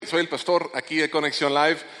soy el pastor aquí de Conexión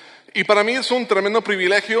Live. Y para mí es un tremendo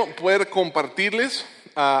privilegio poder compartirles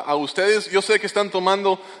a ustedes. Yo sé que están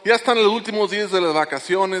ya están en los últimos días de las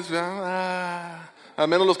vacaciones, al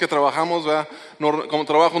menos los que trabajamos, como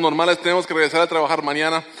trabajos normales, tenemos que regresar a trabajar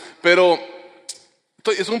mañana. Pero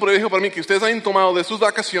es un privilegio para mí que ustedes hayan tomado de sus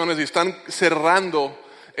vacaciones y están cerrando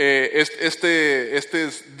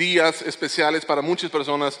estos días especiales para muchas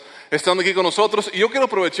personas estando aquí con nosotros. Y yo quiero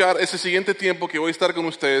aprovechar ese siguiente tiempo que voy a estar con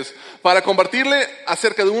ustedes para compartirle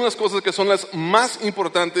acerca de unas cosas que son las más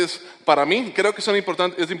importantes para mí. Creo que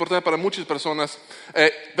es importante para muchas personas,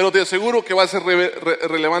 pero te aseguro que va a ser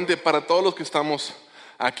relevante para todos los que estamos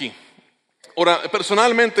aquí. Ahora,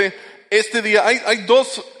 personalmente, este día, hay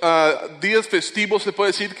dos días festivos, se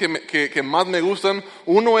puede decir, que más me gustan.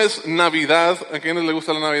 Uno es Navidad. ¿A quiénes les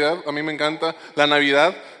gusta la Navidad? A mí me encanta la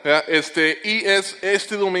Navidad. Y es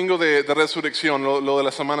este domingo de resurrección, lo de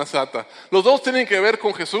la Semana Santa. Los dos tienen que ver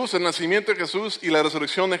con Jesús, el nacimiento de Jesús y la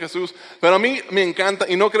resurrección de Jesús. Pero a mí me encanta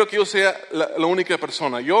y no creo que yo sea la única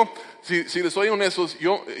persona. Si les soy honestos,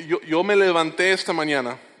 yo me levanté esta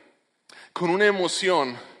mañana con una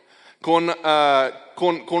emoción,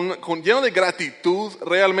 lleno de gratitud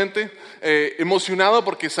realmente, emocionado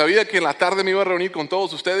porque sabía que en la tarde me iba a reunir con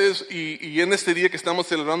todos ustedes y en este día que estamos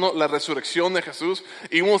celebrando la resurrección de Jesús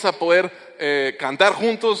íbamos a poder cantar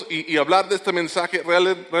juntos y hablar de este mensaje.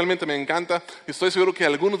 Realmente me encanta. Estoy seguro que a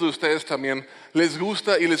algunos de ustedes también les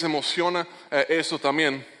gusta y les emociona eso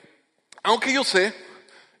también. Aunque yo sé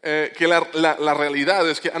que la realidad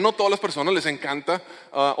es que a no todas las personas les encanta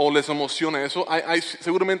o les emociona eso.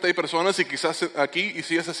 Seguramente hay personas, y quizás aquí, y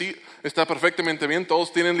si es así, está perfectamente bien.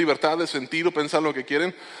 Todos tienen libertad de sentir o pensar lo que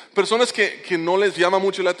quieren. Personas que no les llama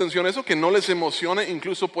mucho la atención eso, que no les emociona,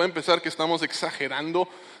 incluso pueden pensar que estamos exagerando.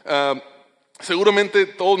 Seguramente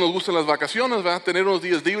todos nos gustan las vacaciones, ¿verdad? Tener unos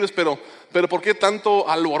días libres, pero ¿por qué tanto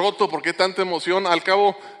alboroto? ¿Por qué tanta emoción? Al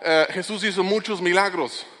cabo, Jesús hizo muchos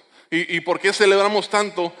milagros. ¿Y por qué celebramos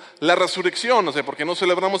tanto la resurrección? O sea, ¿por qué no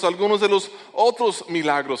celebramos algunos de los otros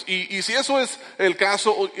milagros? Y si eso es el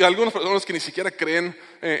caso, y algunas personas que ni siquiera creen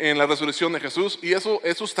en la resurrección de Jesús, y eso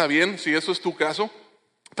está bien, si eso es tu caso.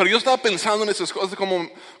 Pero yo estaba pensando en esas cosas como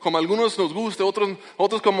a algunos nos gusta,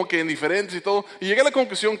 otros como que indiferentes y todo. Y llegué a la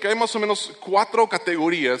conclusión que hay más o menos 4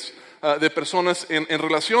 categorías de personas en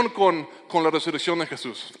relación con la resurrección de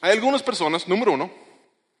Jesús. Hay algunas personas, número 1,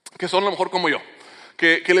 que son a lo mejor como yo.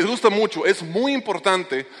 Que les gusta mucho. Es muy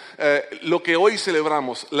importante lo que hoy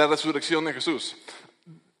celebramos, la resurrección de Jesús.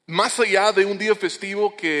 Más allá de un día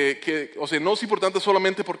festivo o sea, no es importante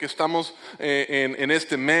solamente porque estamos en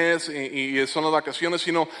este mes y son las vacaciones,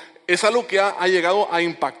 sino es algo que ha llegado a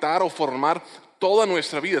impactar o formar toda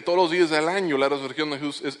nuestra vida, todos los días del año. La resurrección de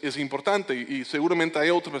Jesús es importante y seguramente hay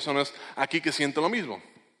otras personas aquí que sienten lo mismo.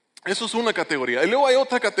 Eso es una categoría. Y luego hay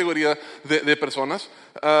otra categoría de personas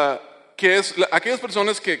que es aquellas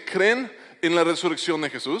personas que creen en la resurrección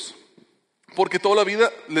de Jesús, porque toda la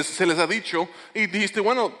vida se les ha dicho, y dijiste,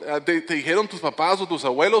 bueno, te dijeron tus papás o tus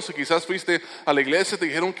abuelos, o quizás fuiste a la iglesia, te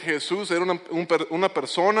dijeron que Jesús era una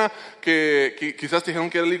persona que quizás te dijeron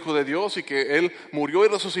que era el Hijo de Dios y que Él murió y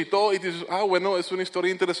resucitó, y dices, bueno, es una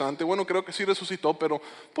historia interesante, bueno, creo que sí resucitó, pero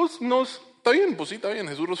pues no es... Está bien, pues sí, está bien,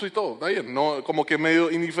 Jesús resucitó, está bien, no, como que medio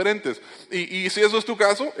indiferentes. Y si eso es tu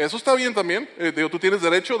caso, eso está bien también. Tú tienes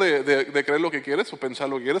derecho de creer lo que quieres o pensar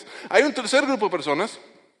lo que quieres. Hay un tercer grupo de personas,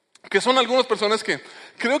 que son algunas personas que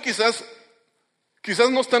creo quizás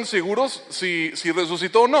no están seguros si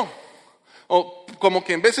resucitó o no. O como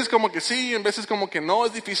que en veces como que sí, en veces como que no,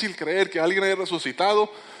 es difícil creer que alguien haya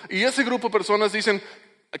resucitado. Y ese grupo de personas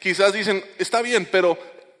quizás dicen, está bien, pero...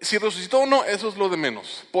 si resucitó o no, eso es lo de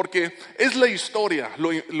menos, porque es la historia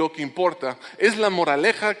lo que importa, es la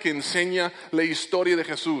moraleja que enseña la historia de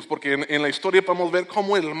Jesús, porque en la historia podemos ver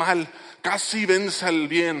cómo el mal casi vence al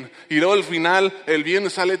bien, y luego al final el bien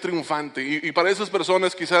sale triunfante, y para esas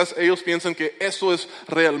personas quizás ellos piensan que eso es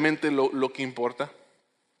realmente lo que importa.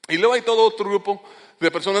 Y luego hay todo otro grupo de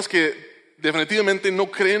personas que definitivamente no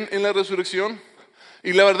creen en la resurrección.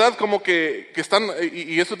 Y la verdad como que están,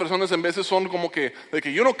 y estas personas en veces son como que, de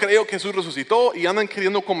que yo no creo que Jesús resucitó, y andan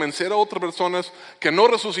queriendo convencer a otras personas que no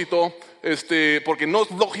resucitó, porque no es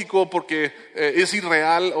lógico, porque es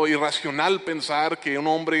irreal o irracional pensar que un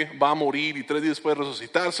hombre va a morir y 3 días después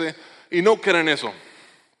resucitarse, y no creen eso.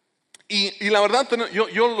 Y la verdad,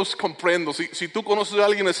 yo los comprendo. Si tú conoces a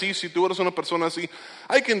alguien así, si tú eres una persona así,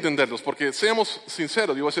 hay que entenderlos, porque seamos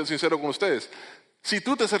sinceros, yo voy a ser sincero con ustedes. Si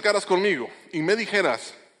tú te acercaras conmigo y me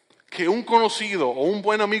dijeras que un conocido o un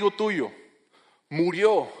buen amigo tuyo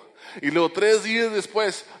murió y luego 3 días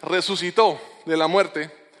después resucitó de la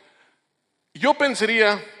muerte, yo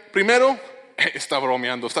pensaría, primero, está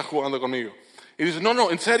bromeando, está jugando conmigo. Y dices, no,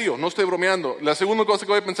 en serio, no estoy bromeando. La segunda cosa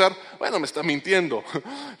que voy a pensar, bueno, me está mintiendo.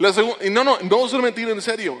 Y no es una mentira, en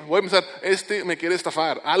serio. Voy a pensar, me quiere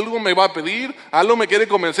estafar. Algo me va a pedir, algo me quiere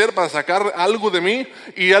convencer para sacar algo de mí.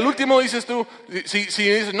 Y al último dices tú, si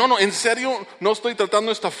dices, no, en serio, no estoy tratando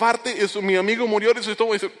de estafarte. Mi amigo murió, y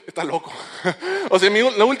todo, dice, está loco. O sea,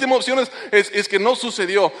 la última opción es que no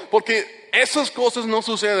sucedió. Porque esas cosas no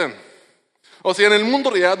suceden. O sea, en el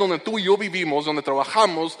mundo real donde tú y yo vivimos, donde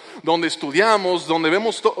trabajamos, donde estudiamos, donde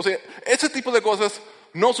vemos todo, o sea, ese tipo de cosas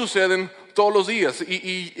no suceden todos los días.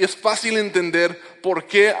 Y es fácil entender por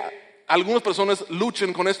qué algunas personas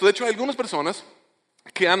luchan con esto. De hecho, hay algunas personas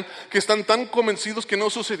que están tan convencidos que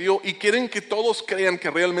no sucedió y quieren que todos crean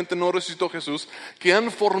que realmente no resucitó Jesús, que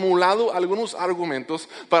han formulado algunos argumentos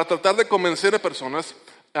para tratar de convencer a personas,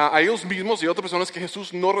 a ellos mismos y a otras personas, que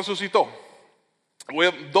Jesús no resucitó. Voy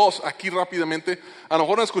a dos aquí rápidamente. A lo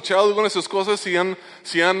mejor han escuchado algunas de esas cosas, si han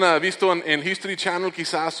visto en History Channel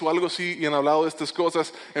quizás o algo así y han hablado de estas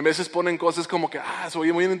cosas. En veces ponen cosas como que se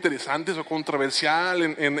oye muy interesantes o controversial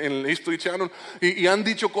en el History Channel y han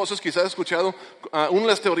dicho cosas, quizás escuchado. Una de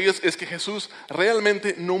las teorías es que Jesús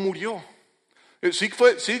realmente no murió. Sí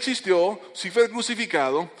existió, sí fue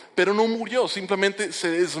crucificado, pero no murió, simplemente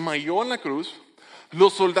se desmayó en la cruz.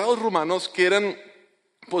 Los soldados romanos, que eran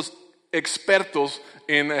expertos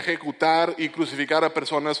en ejecutar y crucificar a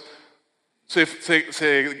personas,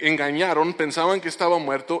 se engañaron, pensaban que estaba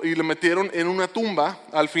muerto y le metieron en una tumba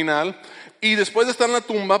al final. Y después de estar en la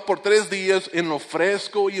tumba por 3 días, en lo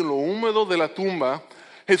fresco y en lo húmedo de la tumba,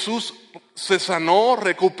 Jesús se sanó,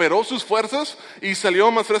 recuperó sus fuerzas y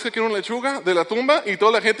salió más fresca que una lechuga de la tumba, y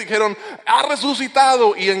toda la gente dijeron, ha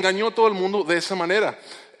resucitado, y engañó a todo el mundo de esa manera.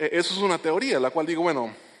 Eso es una teoría, la cual digo,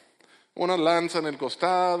 bueno, una lanza en el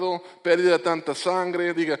costado, pérdida de tanta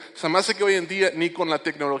sangre. Se me hace que hoy en día ni con la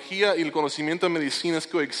tecnología y el conocimiento de medicinas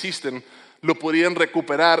que hoy existen lo podrían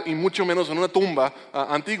recuperar, y mucho menos en una tumba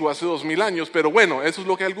antigua hace 2000 años. Pero bueno, eso es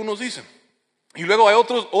lo que algunos dicen. Y luego hay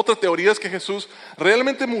otras teorías que Jesús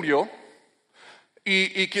realmente murió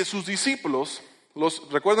y que sus discípulos,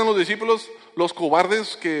 ¿recuerdan los discípulos? Los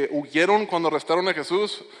cobardes que huyeron cuando arrestaron a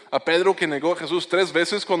Jesús, a Pedro, que negó a Jesús 3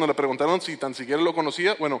 veces cuando le preguntaron si tan siquiera lo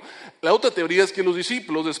conocía. Bueno, la otra teoría es que los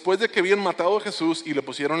discípulos, después de que habían matado a Jesús y le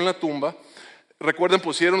pusieron en la tumba, recuerden,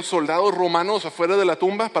 pusieron soldados romanos afuera de la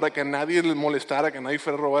tumba para que nadie les molestara, que nadie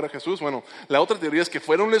fuera a robar a Jesús. Bueno, la otra teoría es que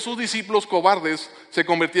fueron sus discípulos cobardes, se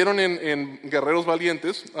convirtieron en guerreros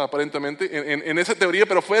valientes, aparentemente, en esa teoría,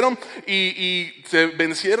 pero fueron y se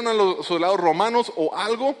vencieron a los soldados romanos o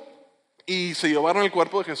algo, y se llevaron el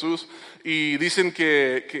cuerpo de Jesús. Y dicen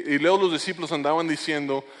y luego los discípulos andaban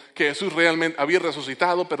diciendo que Jesús realmente había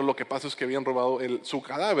resucitado, pero lo que pasa es que habían robado su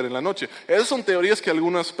cadáver en la noche. Esas son teorías que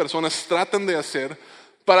algunas personas tratan de hacer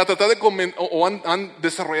para tratar de han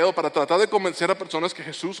desarrollado para tratar de convencer a personas que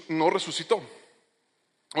Jesús no resucitó.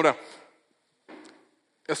 Ahora,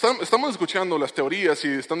 estamos escuchando las teorías y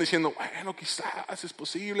están diciendo, bueno, quizás es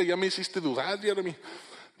posible, ya me hiciste dudar, Jeremy.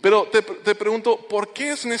 Pero te pregunto, ¿por qué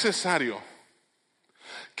es necesario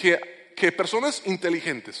que personas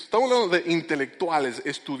inteligentes, estamos hablando de intelectuales,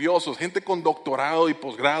 estudiosos, gente con doctorado y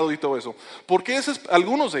posgrado y todo eso, ¿por qué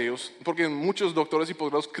algunos de ellos, porque muchos doctores y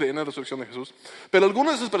posgrados creen en la resurrección de Jesús, pero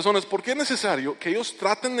algunas de esas personas, ¿por qué es necesario que ellos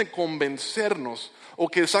traten de convencernos o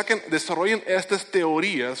que desarrollen estas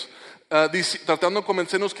teorías tratando de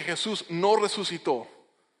convencernos que Jesús no resucitó,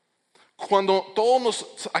 cuando todos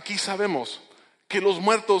aquí sabemos que los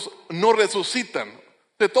muertos no resucitan?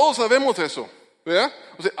 Todos sabemos eso, ¿verdad?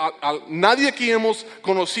 O sea, nadie aquí hemos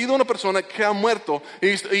conocido a una persona que ha muerto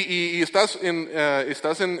y estás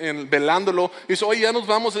velándolo y dices, oye, ya nos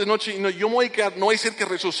vamos de noche, y no, yo me voy a quedar, no va a ser que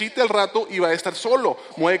resucite al rato y va a estar solo,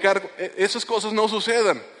 me voy a quedar, esas cosas no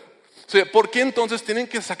sucedan. O sea, ¿por qué entonces tienen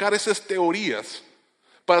que sacar esas teorías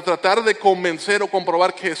para tratar de convencer o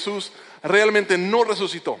comprobar que Jesús realmente no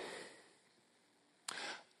resucitó?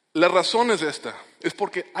 La razón es esta, es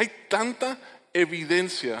porque hay tanta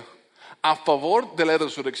evidencia a favor de la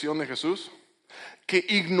resurrección de Jesús que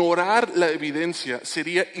ignorar la evidencia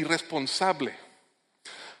sería irresponsable.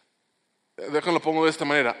 Déjenlo pongo de esta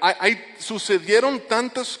manera. Sucedieron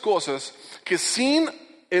tantas cosas que sin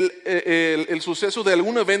el suceso de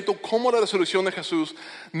algún evento como la resurrección de Jesús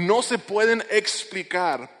no se pueden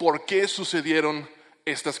explicar por qué sucedieron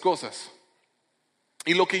estas cosas.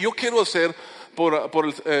 Y lo que yo quiero hacer por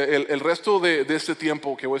el resto de este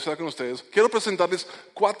tiempo que voy a estar con ustedes, quiero presentarles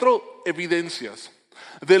 4 evidencias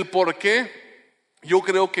del por qué yo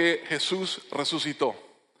creo que Jesús resucitó.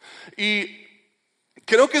 Y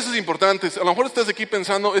Creo que eso es importante. A lo mejor estás aquí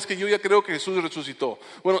pensando, es que yo ya creo que Jesús resucitó.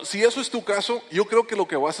 Bueno, si eso es tu caso, yo creo que lo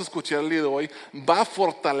que vas a escuchar el día de hoy va a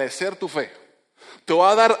fortalecer tu fe. Te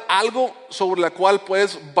va a dar algo sobre la cual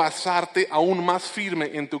puedes basarte aún más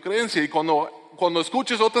firme en tu creencia. Y cuando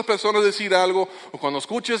escuches a otras personas decir algo, o cuando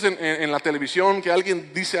escuches en la televisión que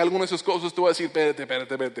alguien dice alguna de esas cosas, tú vas a decir,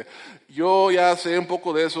 espérate. Yo ya sé un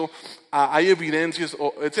poco de eso, hay evidencias,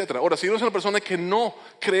 etc. Ahora, si eres una persona que no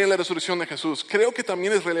cree en la resurrección de Jesús, creo que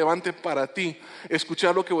también es relevante para ti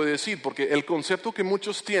escuchar lo que voy a decir, porque el concepto que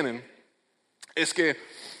muchos tienen es que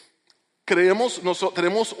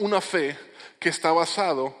tenemos una fe que está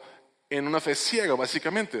basado en una fe ciega,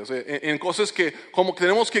 básicamente, o sea, en cosas que como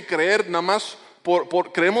tenemos que creer nada más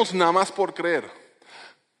creemos nada más por creer,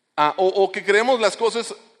 o que creemos las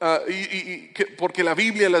cosas porque la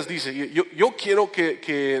Biblia las dice. Yo quiero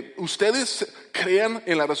que ustedes crean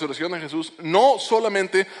en la resurrección de Jesús, no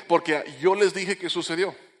solamente porque yo les dije que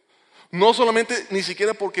sucedió, no solamente ni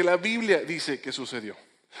siquiera porque la Biblia dice que sucedió.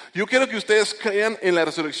 Yo quiero que ustedes crean en la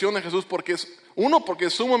resurrección de Jesús porque es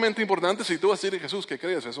sumamente importante. Si tú vas a decir Jesús, ¿qué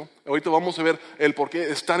crees eso? Ahorita vamos a ver el por qué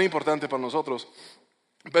es tan importante para nosotros.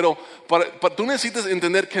 Pero tú necesitas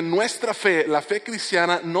entender que nuestra fe, la fe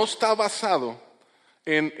cristiana, no está basado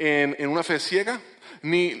en una fe ciega,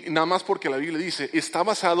 ni nada más porque la Biblia dice, está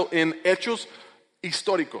basado en hechos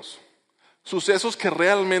históricos, sucesos que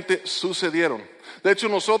realmente sucedieron. De hecho,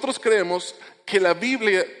 nosotros creemos que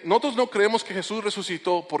nosotros no creemos que Jesús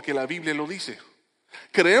resucitó porque la Biblia lo dice.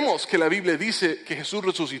 Creemos que la Biblia dice que Jesús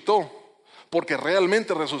resucitó porque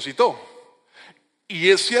realmente resucitó. Y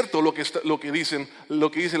es cierto lo que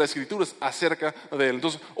dice la Escritura acerca de él.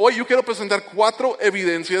 Entonces, hoy yo quiero presentar 4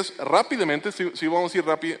 evidencias rápidamente, si vamos a ir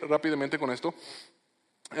rápidamente con esto,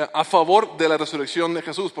 a favor de la resurrección de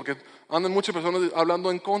Jesús, porque andan muchas personas hablando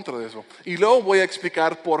en contra de eso. Y luego voy a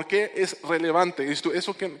explicar por qué es relevante.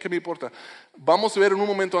 Eso ¿qué me importa? Vamos a ver en un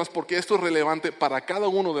momento más por qué esto es relevante para cada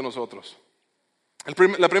uno de nosotros.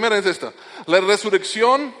 La primera es esta. La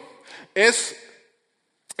resurrección es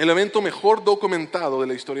el evento mejor documentado de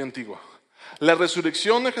la historia antigua. La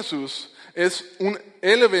resurrección de Jesús es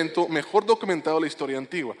el evento mejor documentado de la historia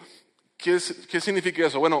antigua. ¿Qué significa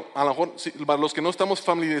eso? Bueno, a lo mejor para los que no estamos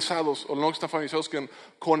familiarizados o no están familiarizados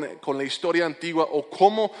con la historia antigua o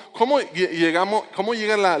cómo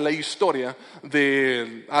llega la historia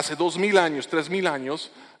de hace 2000 años, 3000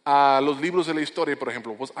 años a los libros de la historia, por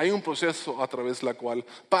ejemplo, pues hay un proceso a través de la cual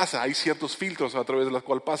pasa, hay ciertos filtros a través de los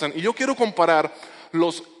cuales pasan. Y yo quiero comparar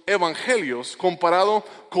los evangelios comparado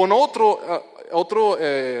con otro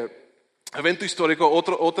evento histórico,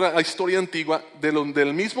 otra historia antigua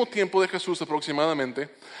del mismo tiempo de Jesús aproximadamente,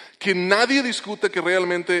 que nadie discute que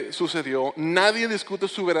realmente sucedió, nadie discute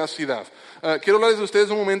su veracidad. Quiero hablarles de ustedes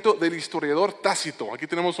un momento del historiador Tácito. Aquí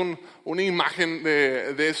tenemos una imagen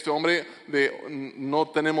de este hombre, no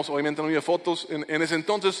tenemos obviamente no había fotos en ese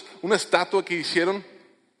entonces, una estatua que hicieron.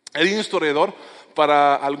 Era un historiador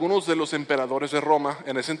para algunos de los emperadores de Roma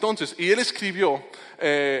en ese entonces, y él escribió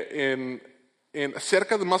en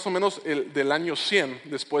cerca de más o menos del año 100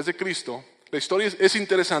 después de Cristo. La historia es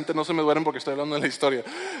interesante, no se me duermen porque estoy hablando de la historia.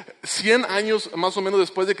 100 años más o menos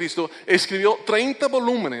después de Cristo, escribió 30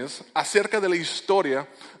 volúmenes acerca de la historia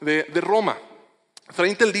de Roma.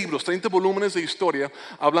 30 libros, 30 volúmenes de historia,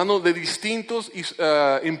 hablando de distintos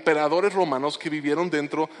emperadores romanos que vivieron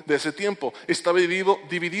dentro de ese tiempo. Estaba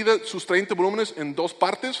dividida sus 30 volúmenes en 2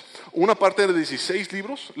 partes. Una parte era de 16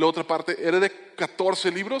 libros, la otra parte era de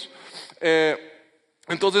 14 libros.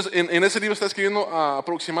 Entonces, en ese libro está escribiendo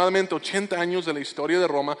aproximadamente 80 años de la historia de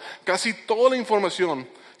Roma. Casi toda la información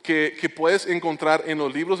que puedes encontrar en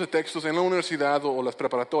los libros de textos en la universidad o las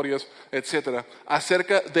preparatorias, etcétera,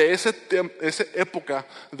 acerca de esa época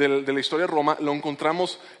de la historia de Roma, lo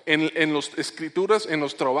encontramos en las escrituras, en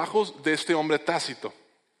los trabajos de este hombre Tácito.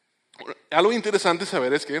 Algo interesante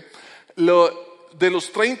saber es que de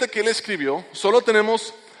los 30 que él escribió, solo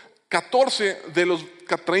tenemos 14 de los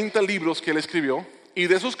 30 libros que él escribió, y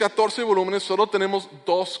de esos 14 volúmenes solo tenemos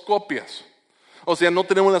 2 copias. O sea, no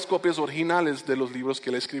tenemos las copias originales de los libros que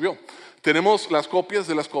él escribió. Tenemos las copias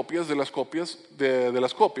de las copias de las copias de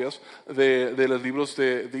las copias de los libros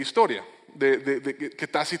de historia que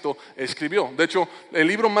Tácito escribió. De hecho, el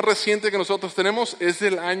libro más reciente que nosotros tenemos es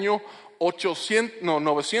del año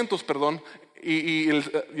 900,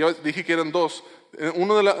 ya dije que eran 2.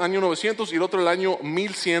 Uno del año 900 y el otro del año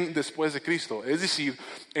 1100 después de Cristo. Es decir,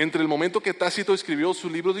 entre el momento que Tácito escribió su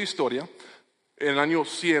libro de historia, en el año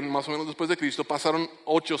 100 más o menos después de Cristo, pasaron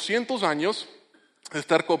 800 años de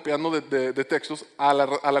estar copiando de textos a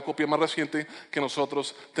la copia más reciente que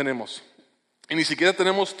nosotros tenemos. Y ni siquiera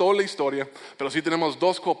tenemos toda la historia, pero sí tenemos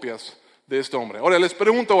 2 copias de este hombre. Ahora les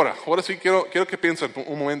pregunto ahora sí quiero que piensen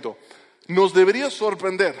un momento. Nos debería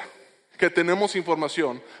sorprender que tenemos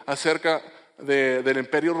información acerca del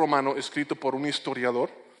Imperio Romano escrito por un historiador.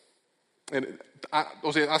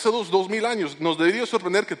 O sea, hace 2000 años, ¿nos debería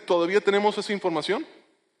sorprender que todavía tenemos esa información?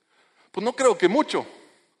 Pues no creo que mucho,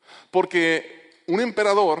 porque un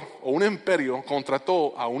emperador o un imperio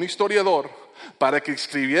contrató a un historiador para que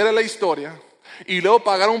escribiera la historia y luego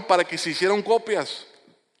pagaron para que se hicieran copias.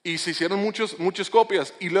 Y se hicieron muchas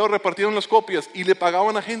copias y luego repartieron las copias y le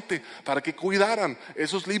pagaban a gente para que cuidaran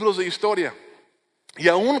esos libros de historia. Y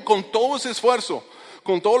aún con todo ese esfuerzo,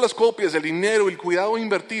 con todas las copias, el dinero y el cuidado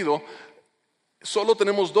invertido, solo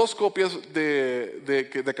tenemos 2 copias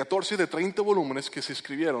de 14 de 30 volúmenes que se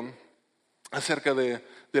escribieron acerca de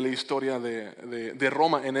la historia de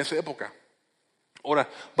Roma en esa época. Ahora,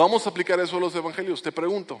 vamos a aplicar eso a los evangelios. Te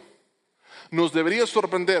pregunto, ¿nos debería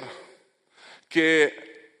sorprender que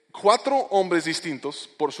 4 hombres distintos,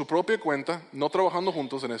 por su propia cuenta, no trabajando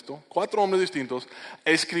juntos en esto, 4 hombres distintos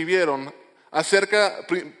escribieron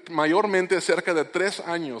mayormente acerca de 3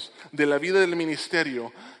 años de la vida del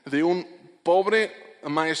ministerio de un pobre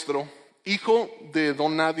maestro, hijo de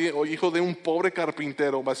don nadie o hijo de un pobre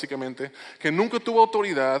carpintero básicamente, que nunca tuvo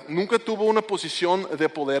autoridad, nunca tuvo una posición de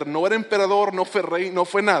poder, no era emperador, no fue rey, no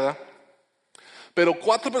fue nada, pero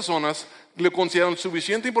 4 personas le consideraron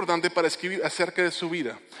suficiente importante para escribir acerca de su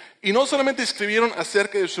vida. Y no solamente escribieron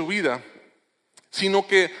acerca de su vida, sino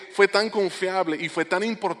que fue tan confiable y fue tan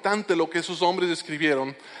importante lo que esos hombres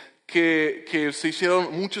escribieron que se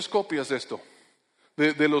hicieron muchas copias de esto,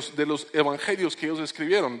 de los evangelios que ellos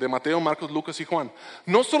escribieron, de Mateo, Marcos, Lucas y Juan.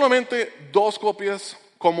 No solamente 2 copias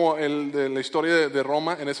como el de la historia de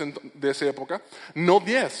Roma de esa época, no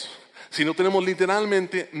 10, sino tenemos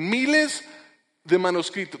literalmente miles de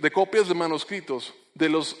manuscritos, de copias de manuscritos de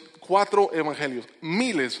los 4 evangelios,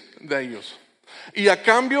 miles de ellos. Y a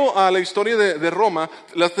cambio a la historia de Roma,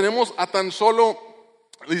 las tenemos a tan solo,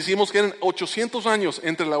 decimos que eran 800 años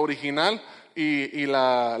entre la original y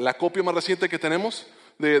la copia más reciente que tenemos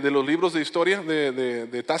de los libros de historia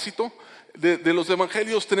de Tácito. De los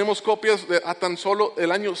evangelios tenemos copias a tan solo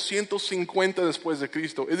el año 150 después de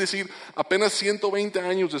Cristo, es decir, apenas 120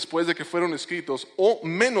 años después de que fueron escritos, o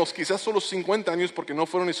menos, quizás solo 50 años porque no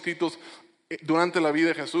fueron escritos durante la vida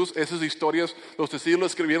de Jesús. Esas historias los testigos lo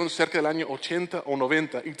escribieron cerca del año 80 o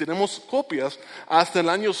 90 y tenemos copias hasta el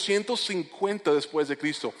año 150 después de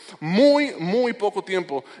Cristo. Muy poco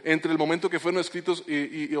tiempo entre el momento que fueron escritos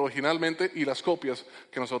y originalmente y las copias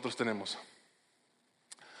que nosotros tenemos.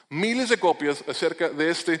 Miles de copias acerca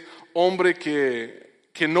de este hombre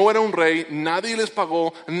que no era un rey, nadie les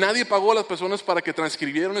pagó, nadie pagó a las personas para que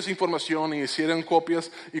transcribieran esa información y hicieran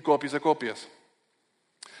copias y copias de copias.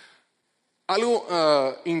 Algo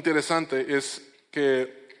interesante es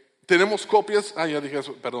que tenemos copias, ya dije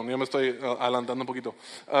eso, perdón, ya me estoy adelantando un poquito.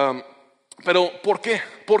 Pero ¿por qué?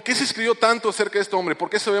 ¿Por qué se escribió tanto acerca de este hombre? ¿Por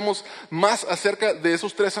qué sabemos más acerca de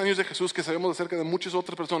esos 3 años de Jesús que sabemos acerca de muchas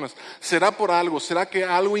otras personas? ¿Será por algo? ¿Será que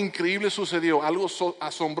algo increíble sucedió? ¿Algo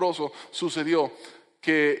asombroso sucedió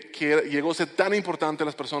que llegó a ser tan importante a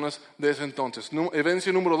las personas de ese entonces?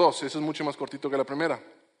 Evidencia número 2, ese es mucho más cortito que la primera.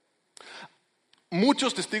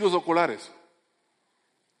 Muchos testigos oculares.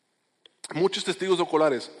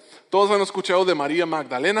 Todos han escuchado de María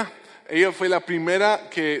Magdalena. Ella fue la primera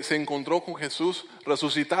que se encontró con Jesús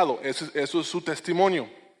resucitado. Eso es su testimonio.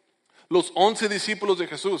 Los 11 discípulos de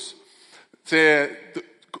Jesús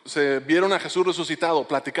se vieron a Jesús resucitado,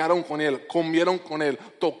 platicaron con Él, comieron con Él,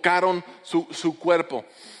 tocaron su cuerpo.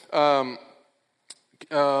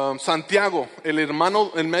 Santiago,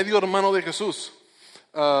 el medio hermano de Jesús,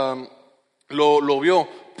 lo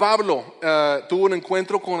vio. Pablo tuvo un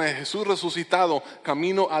encuentro con el Jesús resucitado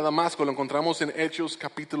camino a Damasco, lo encontramos en Hechos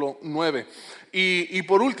capítulo 9. Y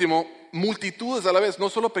por último, multitudes a la vez, no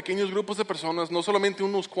solo pequeños grupos de personas, no solamente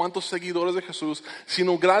unos cuantos seguidores de Jesús,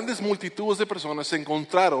 sino grandes multitudes de personas se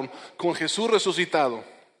encontraron con Jesús resucitado.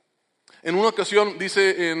 En una ocasión,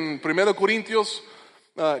 dice en 1 Corintios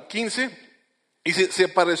 15, y se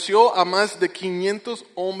apareció a más de 500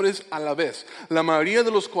 hombres a la vez, la mayoría de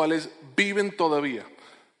los cuales viven todavía.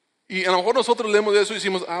 Y a lo mejor nosotros leemos eso y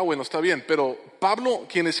decimos, bueno, está bien, pero Pablo,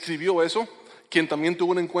 quien escribió eso, quien también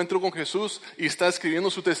tuvo un encuentro con Jesús y está escribiendo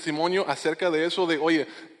su testimonio acerca de eso, de oye,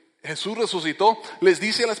 Jesús resucitó, les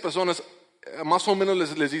dice a las personas, más o menos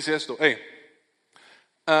les dice esto,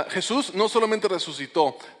 Jesús no solamente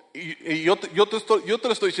resucitó, y yo te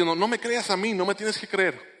lo estoy diciendo, no me creas a mí, no me tienes que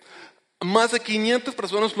creer. Más de 500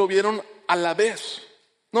 personas lo vieron a la vez.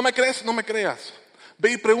 ¿No me crees? No me creas.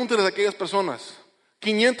 Ve y pregúntales a aquellas personas.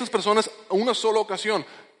 500 personas a una sola ocasión.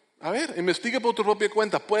 A ver, investiga por tu propia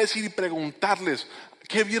cuenta. Puedes ir y preguntarles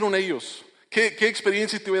qué vieron ellos. ¿Qué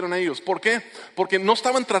experiencia tuvieron ellos? ¿Por qué? Porque no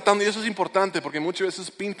estaban tratando, y eso es importante, porque muchas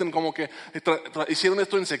veces pintan como que hicieron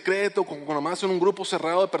esto en secreto, como nomás en un grupo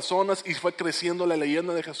cerrado de personas y fue creciendo la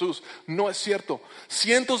leyenda de Jesús. No es cierto.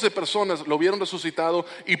 Cientos de personas lo vieron resucitado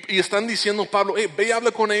y están diciendo, Pablo, ve y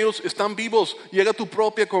habla con ellos, están vivos, llega a tu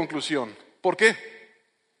propia conclusión. ¿Por qué?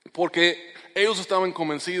 Porque ellos estaban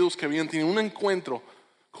convencidos que habían tenido un encuentro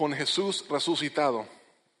con Jesús resucitado.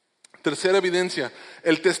 Tercera evidencia,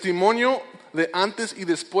 el testimonio de antes y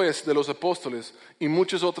después de los apóstoles y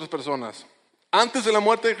muchas otras personas. Antes de la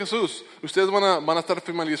muerte de Jesús, ustedes van a estar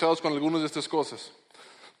familiarizados con algunas de estas cosas.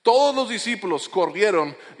 Todos los discípulos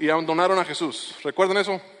corrieron y abandonaron a Jesús. ¿Recuerdan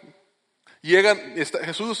eso?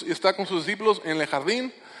 Jesús está con sus discípulos en el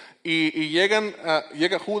jardín y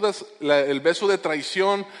llega Judas, el beso de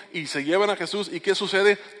traición, y se llevan a Jesús. ¿Y qué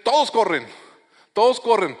sucede? Todos corren.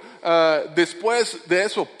 Después de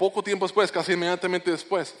eso, poco tiempo después, casi inmediatamente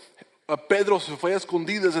después, Pedro se fue a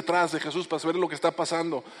escondidas detrás de Jesús para saber lo que está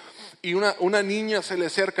pasando. Y una niña se le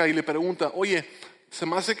acerca y le pregunta, oye, se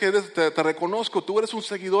me hace que te reconozco, tú eres un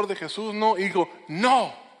seguidor de Jesús, ¿no? Y dijo,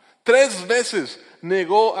 no, 3 veces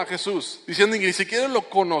negó a Jesús, diciendo que ni siquiera lo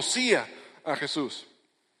conocía a Jesús.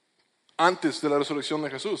 Antes de la resurrección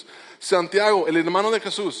de Jesús, Santiago, el hermano de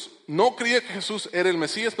Jesús, no creía que Jesús era el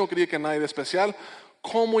Mesías, no creía que nadie era especial.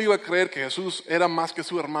 ¿Cómo iba a creer que Jesús era más que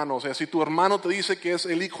su hermano? O sea, si tu hermano te dice que es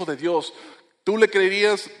el Hijo de Dios, ¿tú le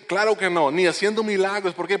creerías? Claro que no, ni haciendo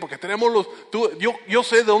milagros. ¿Por qué? Porque yo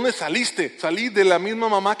sé de dónde saliste, salí de la misma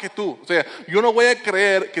mamá que tú. O sea, yo no voy a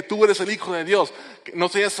creer que tú eres el Hijo de Dios, que no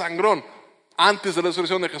seas sangrón. Antes de la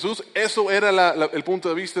resurrección de Jesús, eso era el punto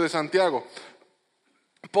de vista de Santiago.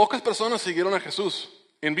 Pocas personas siguieron a Jesús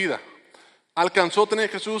en vida. Alcanzó a tener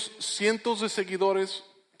Jesús cientos de seguidores,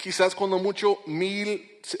 quizás cuando mucho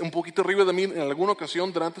 1000, un poquito arriba de 1000 en alguna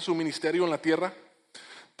ocasión durante su ministerio en la tierra.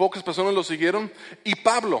 Pocas personas lo siguieron. Y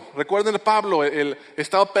Pablo, recuerden, Pablo, él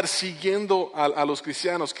estaba persiguiendo a los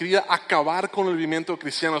cristianos, quería acabar con el movimiento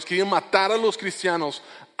cristiano, quería matar a los cristianos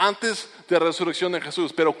antes de la resurrección de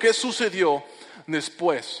Jesús. Pero ¿qué sucedió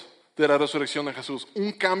después de la resurrección de Jesús?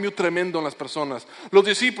 Un cambio tremendo en las personas. Los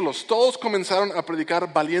discípulos, todos comenzaron a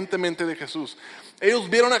predicar valientemente de Jesús. Ellos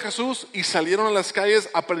vieron a Jesús y salieron a las calles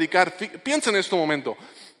a predicar. Piensen en este momento.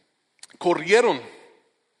 Corrieron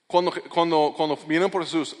cuando vinieron por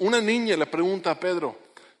Jesús. Una niña le pregunta a Pedro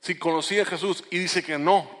si conocía a Jesús y dice que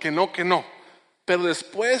no. Pero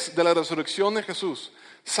después de la resurrección de Jesús,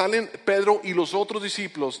 salen Pedro y los otros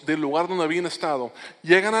discípulos del lugar donde habían estado,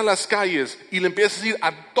 llegan a las calles y le empiezan a decir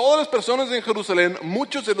a todas las personas en Jerusalén,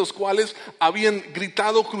 muchos de los cuales habían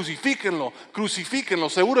gritado crucifíquenlo.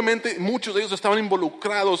 Seguramente muchos de ellos estaban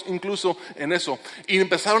involucrados incluso en eso, y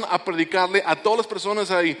empezaron a predicarle a todas las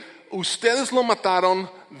personas ahí: ustedes lo mataron,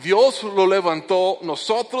 Dios lo levantó,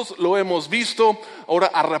 nosotros lo hemos visto,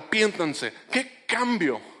 ahora arrepiéntanse. ¿Qué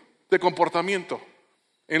cambio de comportamiento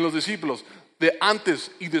en los discípulos de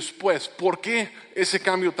antes y después? ¿Por qué ese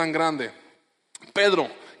cambio tan grande? Pedro,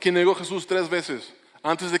 quien negó a Jesús 3 veces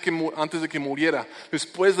antes de que muriera,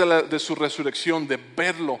 después de su resurrección, de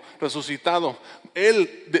verlo resucitado,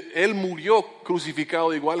 él murió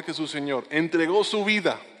crucificado igual que su Señor, entregó su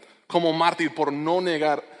vida como mártir por no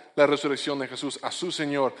negar la resurrección de Jesús a su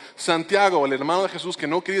Señor. Santiago, el hermano de Jesús, que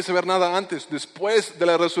no quería saber nada antes, después de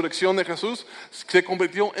la resurrección de Jesús, se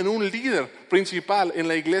convirtió en un líder principal en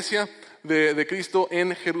la iglesia de Cristo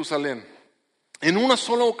en Jerusalén. En una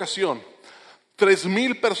sola ocasión,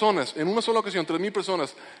 3,000 personas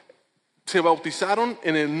se bautizaron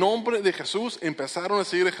en el nombre de Jesús, empezaron a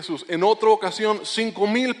seguir a Jesús. En otra ocasión,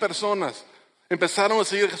 5,000 personas empezaron a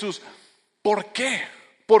seguir a Jesús. ¿Por qué?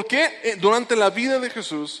 ¿Por qué durante la vida de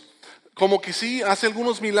Jesús, como que sí, hace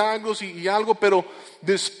algunos milagros y algo, pero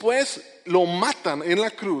después lo matan en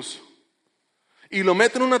la cruz y lo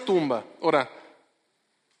meten en una tumba? Ahora,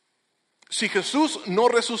 si Jesús no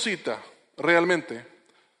resucita realmente,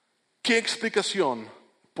 ¿qué explicación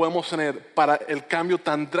podemos tener para el cambio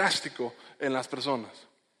tan drástico en las personas?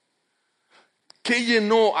 ¿Qué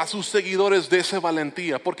llenó a sus seguidores de esa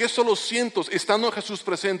valentía? ¿Por qué solo cientos estando Jesús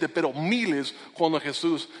presente, pero miles cuando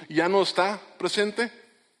Jesús ya no está presente?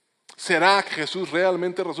 ¿Será que Jesús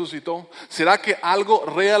realmente resucitó? ¿Será que algo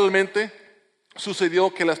realmente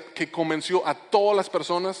sucedió que convenció a todas las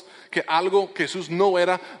personas que Jesús no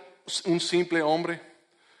era un simple hombre?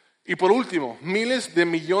 Y por último, miles de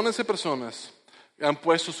millones de personas han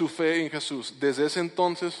puesto su fe en Jesús desde ese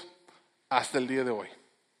entonces hasta el día de hoy.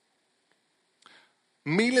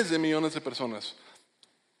 Miles de millones de personas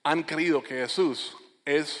han creído que Jesús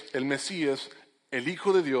es el Mesías, el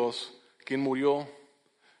Hijo de Dios, quien murió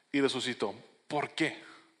y resucitó. ¿Por qué?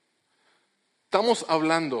 Estamos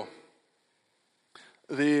hablando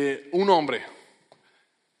de un hombre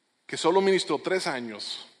que solo ministró 3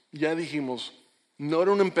 años. Ya dijimos, no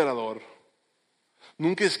era un emperador,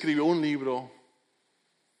 nunca escribió un libro.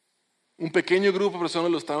 Un pequeño grupo de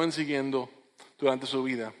personas lo estaban siguiendo durante su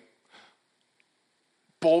vida.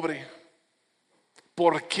 Pobre.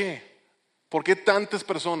 ¿Por qué? ¿Por qué tantas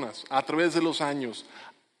personas a través de los años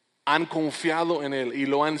han confiado en él y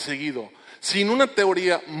lo han seguido? Sin una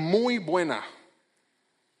teoría muy buena.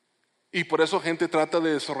 Y por eso gente trata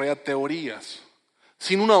de desarrollar teorías.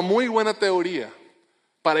 Sin una muy buena teoría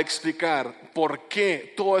para explicar por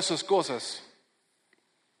qué todas esas cosas.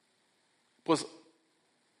 Pues,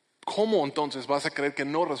 ¿cómo entonces vas a creer que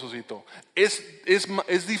no resucitó?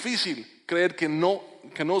 Es difícil creer que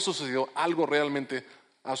no sucedió algo realmente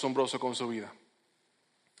asombroso con su vida.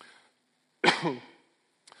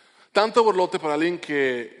 Tanto borlote para alguien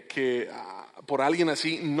que por alguien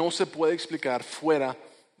así no se puede explicar fuera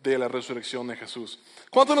de la resurrección de Jesús.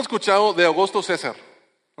 ¿Cuántos han escuchado de Augusto César?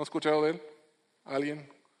 ¿Han escuchado de él? ¿Alguien?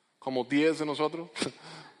 ¿Como 10 de nosotros?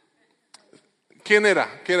 ¿Quién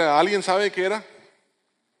era? ¿Alguien sabe qué era?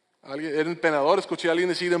 Era emperador, escuché a alguien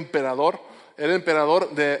decir emperador. Era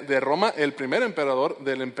emperador de Roma, el primer emperador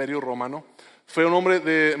del Imperio Romano. Fue un hombre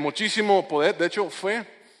de muchísimo poder. De hecho, fue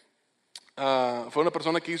una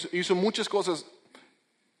persona que hizo muchas cosas.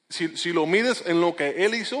 Si lo mides en lo que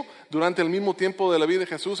él hizo durante el mismo tiempo de la vida de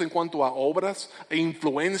Jesús en cuanto a obras e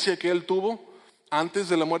influencia que él tuvo antes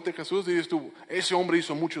de la muerte de Jesús, dices tú, ese hombre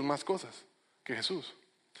hizo muchas más cosas que Jesús.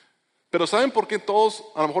 Pero ¿saben por qué todos,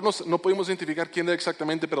 a lo mejor no podemos identificar quién era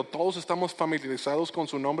exactamente, pero todos estamos familiarizados con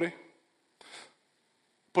su nombre?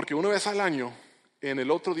 Porque una vez al año, en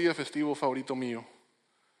el otro día festivo favorito mío,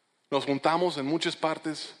 nos juntamos en muchas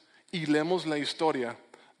partes y leemos la historia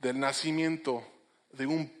del nacimiento de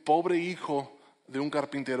un pobre hijo de un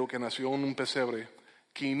carpintero que nació en un pesebre,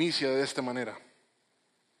 que inicia de esta manera.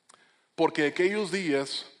 Porque aquellos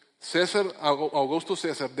días Augusto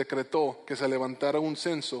César decretó que se levantara un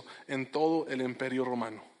censo en todo el Imperio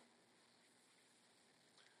Romano.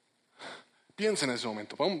 Piensa en ese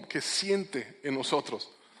momento, que siente en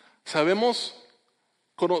nosotros.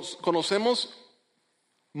 Conocemos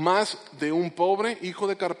más de un pobre hijo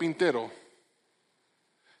de carpintero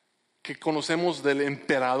que conocemos del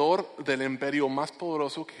emperador del imperio más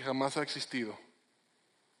poderoso que jamás ha existido.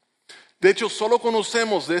 De hecho, solo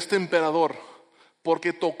conocemos de este emperador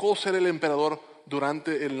porque tocó ser el emperador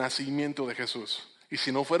durante el nacimiento de Jesús. Y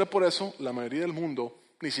si no fuera por eso, la mayoría del mundo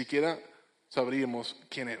ni siquiera sabríamos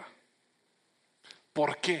quién era.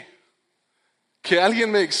 ¿Por qué? Que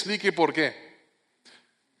alguien me explique por qué.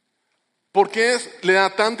 ¿Por qué le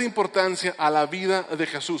da tanta importancia a la vida de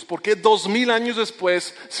Jesús? ¿Por qué 2000 años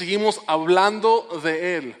después seguimos hablando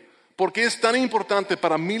de Él? ¿Por qué es tan importante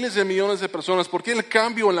para miles de millones de personas? ¿Por qué el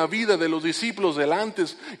cambio en la vida de los discípulos del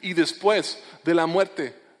antes y después de la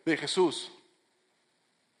muerte de Jesús?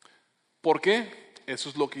 ¿Por qué? Eso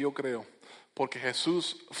es lo que yo creo. Porque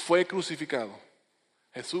Jesús fue crucificado.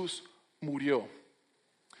 Jesús murió.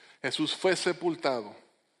 Jesús fue sepultado.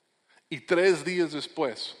 Y 3 días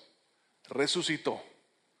después resucitó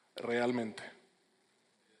realmente.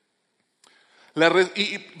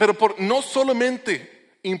 Pero no solamente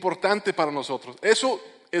importante para nosotros. Eso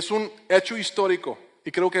es un hecho histórico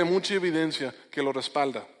y creo que hay mucha evidencia que lo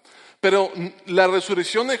respalda. Pero la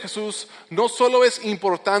resurrección de Jesús no solo es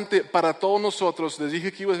importante para todos nosotros, les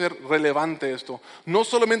dije que iba a ser relevante esto, no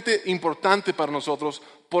solamente importante para nosotros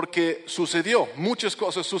porque sucedió, muchas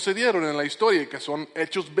cosas sucedieron en la historia que son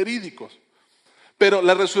hechos verídicos. Pero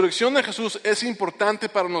la resurrección de Jesús es importante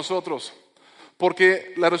para nosotros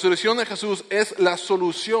porque la resurrección de Jesús es la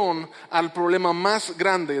solución al problema más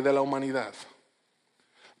grande de la humanidad.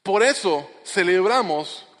 Por eso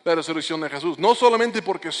celebramos la resurrección de Jesús, no solamente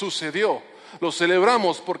porque sucedió, lo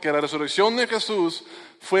celebramos porque la resurrección de Jesús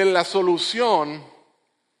fue la solución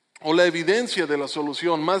o la evidencia de la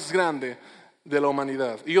solución más grande de la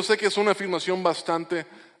humanidad. Y yo sé que es una afirmación bastante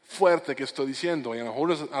fuerte que estoy diciendo, y a lo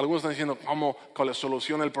mejor algunos están diciendo, ¿cómo le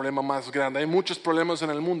soluciona el problema más grande? Hay muchos problemas en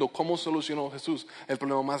el mundo. ¿Cómo solucionó Jesús el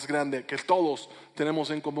problema más grande que todos tenemos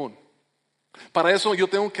en común? Para eso yo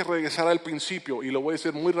tengo que regresar al principio, y lo voy a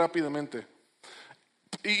hacer muy rápidamente.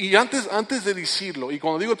 Y antes de decirlo, y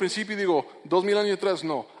cuando digo el principio digo 2000 años atrás,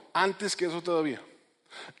 no, antes que eso todavía.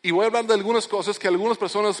 Y voy a hablar de algunas cosas que algunas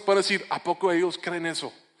personas van a decir, ¿a poco ellos creen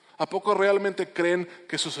eso? ¿A poco realmente creen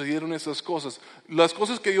que sucedieron esas cosas? Las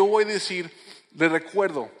cosas que yo voy a decir, les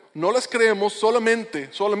recuerdo, no las creemos solamente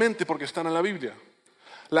porque están en la Biblia.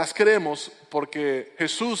 Las creemos porque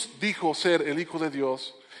Jesús dijo ser el Hijo de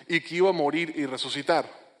Dios y que iba a morir y resucitar.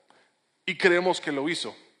 y creemos que lo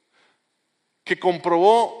hizo, que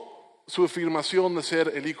comprobó su afirmación de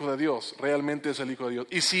ser el Hijo de Dios, realmente es el Hijo de Dios.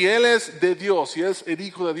 Y si Él es de Dios, si es el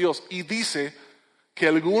Hijo de Dios y dice que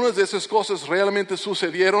algunas de esas cosas realmente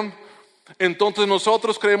sucedieron, entonces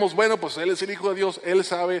nosotros creemos, bueno, pues Él es el Hijo de Dios, Él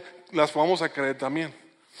sabe, las vamos a creer también.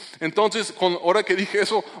 Entonces, ahora que dije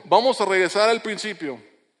eso, vamos a regresar al principio.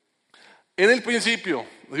 En el principio,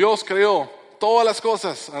 Dios creó todas las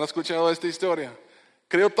cosas. ¿Han escuchado esta historia?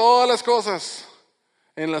 Creó todas las cosas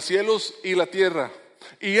en los cielos y la tierra.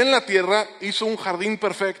 Y en la tierra hizo un jardín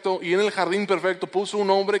perfecto, y en el jardín perfecto puso un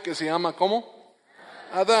hombre que se llama, ¿cómo?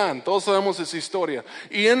 Adán. Todos sabemos esa historia.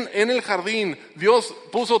 Y en el jardín Dios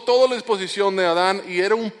puso toda la disposición de Adán y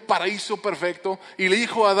era un paraíso perfecto. Y le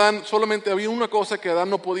dijo a Adán, solamente había una cosa que Adán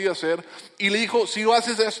no podía hacer. Y le dijo, si lo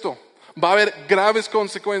haces esto, va a haber graves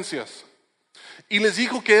consecuencias. Y les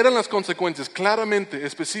dijo que eran las consecuencias, claramente,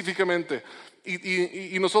 específicamente.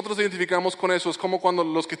 Y nosotros identificamos con eso. Es como cuando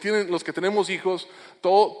los que tenemos hijos,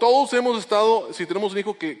 todos hemos estado, si tenemos un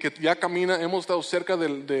hijo que ya camina, hemos estado cerca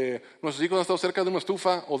nuestros hijos han estado cerca de una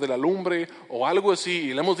estufa o de la lumbre o algo así.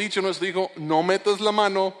 Y le hemos dicho a nuestro hijo, no metas la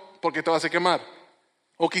mano porque te vas a quemar.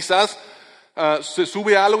 O quizás se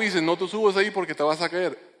sube algo y dice, no te subas ahí porque te vas a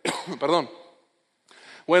caer. Perdón.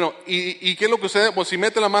 Bueno, ¿y qué es lo que sucede? Pues si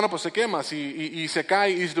mete la mano, pues se quema, y se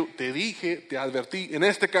cae, y dice, te dije, te advertí. En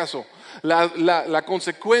este caso, la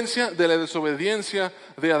consecuencia de la desobediencia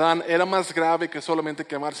de Adán era más grave que solamente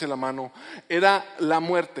quemarse la mano. Era la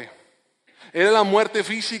muerte. Era la muerte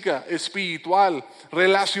física, espiritual,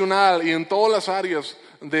 relacional y en todas las áreas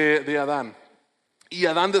de Adán. Y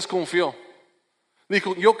Adán desconfió.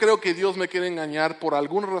 Dijo, yo creo que Dios me quiere engañar, por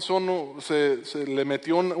alguna razón se le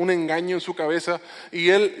metió un engaño en su cabeza y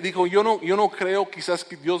él dijo, yo no creo, quizás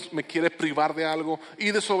que Dios me quiere privar de algo,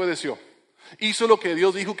 y desobedeció. Hizo lo que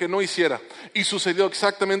Dios dijo que no hiciera y sucedió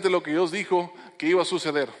exactamente lo que Dios dijo que iba a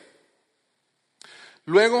suceder.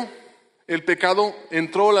 Luego el pecado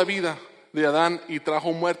entró a la vida de Adán y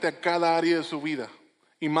trajo muerte a cada área de su vida.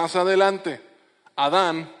 Y más adelante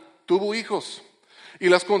Adán tuvo hijos. Y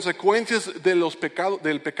las consecuencias del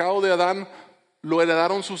pecado de Adán lo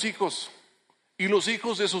heredaron sus hijos. Y los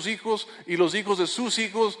hijos de sus hijos, y los hijos de sus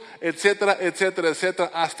hijos, etcétera, etcétera, etcétera,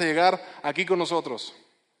 hasta llegar aquí con nosotros.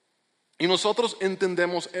 Y nosotros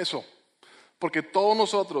entendemos eso. Porque todos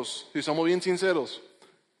nosotros, si somos bien sinceros,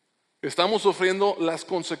 estamos sufriendo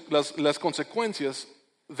las consecuencias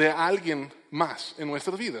de alguien más en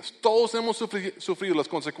nuestras vidas. Todos hemos sufrido las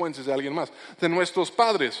consecuencias de alguien más, de nuestros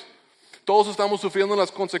padres. Todos estamos sufriendo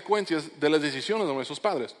las consecuencias de las decisiones de nuestros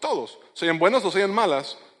padres. Todos, sean buenas o sean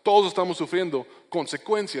malas, todos estamos sufriendo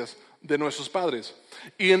consecuencias de nuestros padres.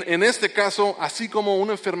 Y en este caso, así como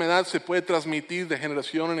una enfermedad se puede transmitir de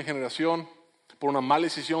generación en generación por una mala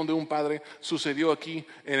decisión de un padre, sucedió aquí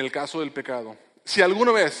en el caso del pecado. Si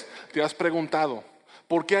alguna vez te has preguntado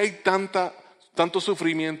por qué hay tanto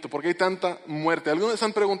sufrimiento, por qué hay tanta muerte, ¿alguna vez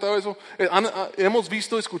han preguntado eso? Hemos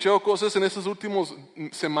visto, escuchado cosas en estas últimas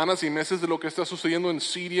semanas y meses de lo que está sucediendo en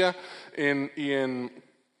Siria y en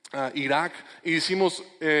Irak, y decimos,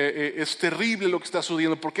 es terrible lo que está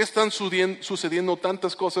sucediendo. ¿Por qué están sucediendo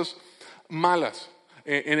tantas cosas malas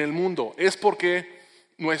en el mundo? Es porque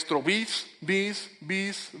nuestro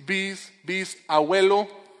abuelo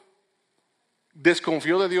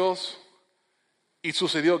desconfió de Dios y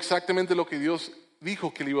sucedió exactamente lo que Dios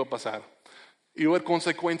dijo que le iba a pasar. Iba a haber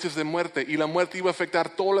consecuencias de muerte, y la muerte iba a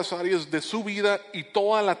afectar todas las áreas de su vida y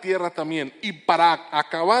toda la tierra también. Y para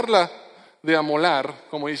acabarla de amolar,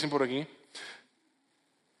 como dicen por aquí,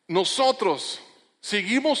 nosotros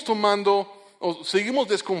seguimos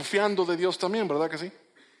desconfiando de Dios también, ¿verdad que sí?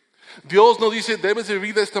 Dios nos dice, debes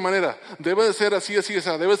vivir de esta manera, debes de ser así, así, así,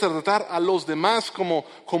 debes de tratar a los demás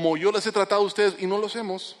como yo les he tratado a ustedes, y no lo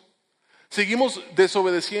hacemos. Seguimos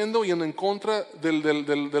desobedeciendo y yendo en contra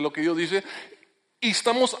de lo que Dios dice, y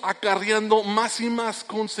estamos acarreando más y más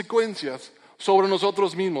consecuencias sobre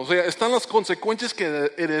nosotros mismos. O sea, están las consecuencias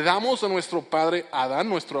que heredamos a nuestro padre Adán,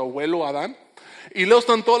 nuestro abuelo Adán, y luego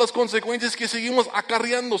están todas las consecuencias que seguimos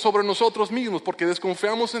acarreando sobre nosotros mismos porque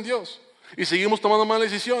desconfiamos en Dios y seguimos tomando malas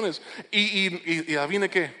decisiones. Y adivine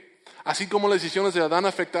qué. Así como las decisiones de Adán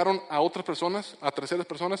afectaron a otras personas, a terceras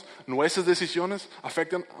personas, nuestras decisiones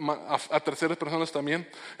afectan a terceras personas también.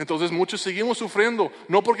 Entonces muchos seguimos sufriendo,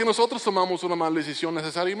 no porque nosotros tomamos una mala decisión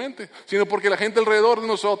necesariamente, sino porque la gente alrededor de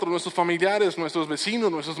nosotros, nuestros familiares, nuestros vecinos,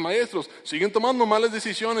 nuestros maestros, siguen tomando malas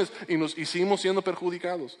decisiones y seguimos siendo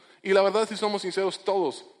perjudicados. Y la verdad, si somos sinceros,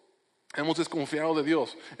 todos hemos desconfiado de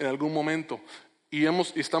Dios en algún momento y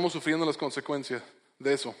estamos sufriendo las consecuencias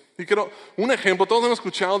de eso. Y quiero un ejemplo. Todos han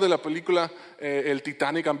escuchado de la película El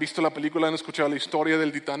Titanic, han visto la película, han escuchado la historia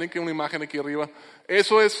del Titanic, una imagen aquí arriba.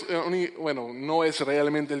 Eso es, bueno, no es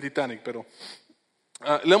realmente el Titanic, pero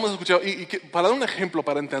lo hemos escuchado. Para dar un ejemplo,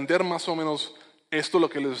 para entender más o menos esto lo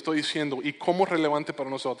que les estoy diciendo y cómo es relevante para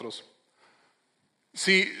nosotros.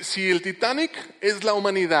 Si el Titanic es la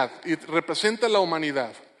humanidad y representa la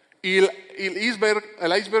humanidad y el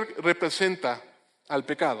iceberg representa al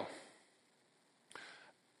pecado.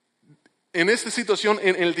 En esta situación,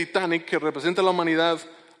 en el Titanic, que representa la humanidad,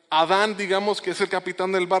 Adán, digamos que es el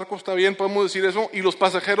capitán del barco, ¿está bien? Podemos decir eso, y los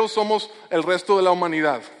pasajeros somos el resto de la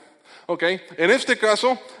humanidad. ¿Okay? En este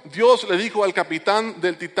caso, Dios le dijo al capitán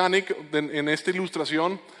del Titanic, en esta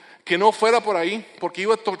ilustración, que no fuera por ahí, porque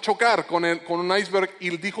iba a chocar con un iceberg,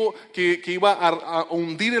 y dijo que iba a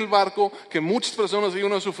hundir el barco, que muchas personas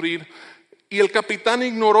iban a sufrir, y el capitán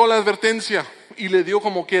ignoró la advertencia y le dio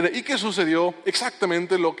como quiere. ¿Y qué sucedió?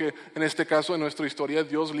 Exactamente lo que en este caso, en nuestra historia,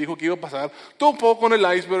 Dios le dijo que iba a pasar. Topó con el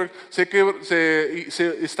iceberg, se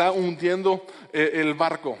está hundiendo el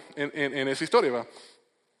barco en esa historia, ¿verdad?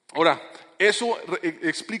 Ahora, eso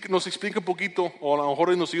nos explica un poquito, o a lo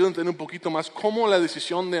mejor nos ayuda a entender un poquito más, cómo la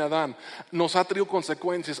decisión de Adán nos ha traído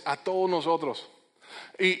consecuencias a todos nosotros.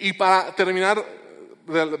 Y para terminar,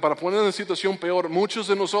 para poner en situación peor, muchos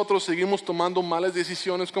de nosotros seguimos tomando malas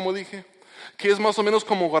decisiones, como dije, que es más o menos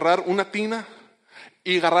como agarrar una tina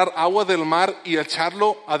y agarrar agua del mar y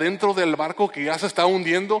echarlo adentro del barco que ya se está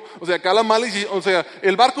hundiendo. O sea,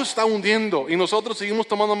 el barco se está hundiendo y nosotros seguimos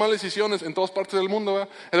tomando malas decisiones en todas partes del mundo, ¿verdad?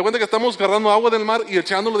 Se da cuenta que estamos agarrando agua del mar y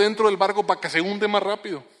echándolo dentro del barco para que se hunde más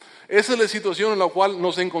rápido. Esa es la situación en la cual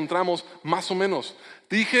nos encontramos más o menos.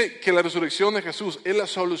 Dije que la resurrección de Jesús es la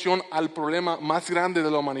solución al problema más grande de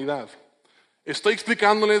la humanidad. Estoy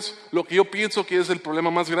explicándoles lo que yo pienso que es el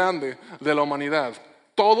problema más grande de la humanidad.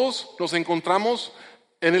 Todos nos encontramos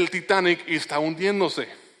en el Titanic y está hundiéndose.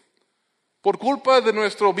 Por culpa de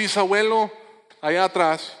nuestro bisabuelo allá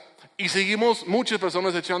atrás, y seguimos muchas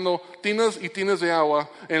personas echando tinas y tinas de agua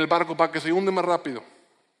en el barco para que se hunde más rápido.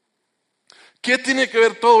 ¿Qué tiene que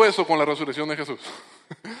ver todo eso con la resurrección de Jesús?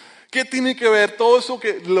 ¿Qué tiene que ver todo eso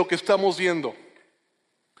lo que estamos viendo?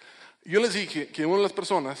 Yo les dije que una de las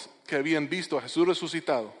personas que habían visto a Jesús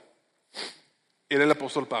resucitado era el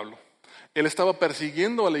apóstol Pablo. Él estaba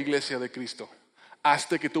persiguiendo a la iglesia de Cristo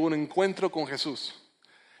hasta que tuvo un encuentro con Jesús.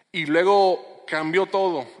 Y luego cambió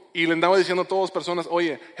todo y le andaba diciendo a todas las personas,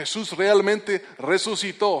 oye, Jesús realmente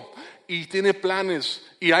resucitó y tiene planes.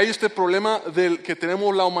 Y hay este problema del que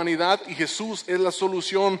tenemos la humanidad y Jesús es la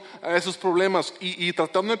solución a esos problemas. Y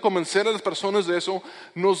tratando de convencer a las personas de eso,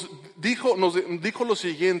 nos dijo lo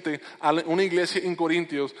siguiente a una iglesia en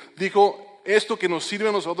Corintios. Dijo esto que nos sirve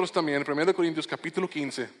a nosotros también, 1 Corintios capítulo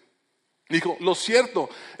 15. Dijo, lo cierto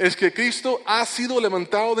es que Cristo ha sido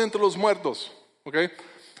levantado de entre los muertos. ¿Okay?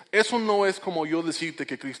 Eso no es como yo decirte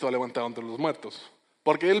que Cristo ha levantado entre los muertos.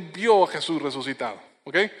 Porque Él vio a Jesús resucitado.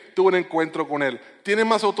 ¿Okay? Tuvo un encuentro con Él. Tiene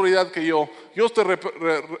más autoridad que yo. Yo estoy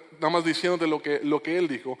nada más diciéndote lo que Él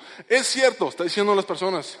dijo. Es cierto, está diciendo a las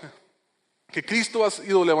personas, que Cristo ha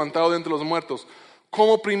sido levantado de entre los muertos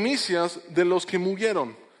como primicias de los que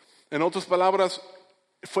murieron. En otras palabras,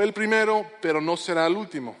 fue el primero, pero no será el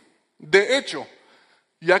último. De hecho,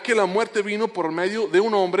 ya que la muerte vino por medio de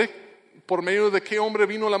un hombre, ¿por medio de qué hombre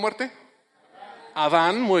vino la muerte?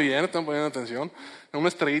 Adán, muy bien, están poniendo atención. Una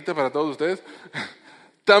estrellita para todos ustedes.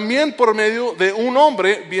 También por medio de un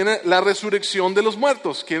hombre viene la resurrección de los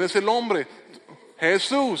muertos. ¿Quién es el hombre?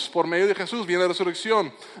 Jesús. Por medio de Jesús viene la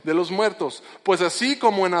resurrección de los muertos. Pues así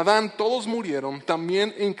como en Adán todos murieron,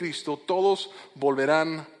 también en Cristo todos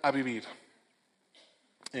volverán a vivir.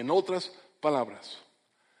 En otras palabras,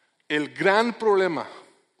 el gran problema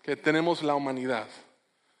que tenemos la humanidad,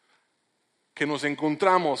 que nos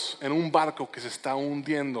encontramos en un barco que se está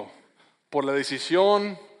hundiendo por la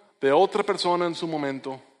decisión de otra persona en su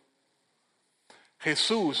momento,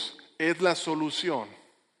 Jesús es la solución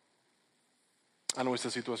a nuestra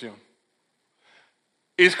situación.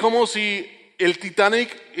 Es como si el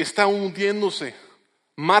Titanic está hundiéndose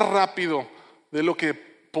más rápido de lo que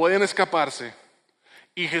pueden escaparse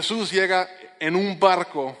y Jesús llega en un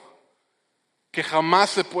barco que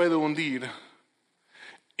jamás se puede hundir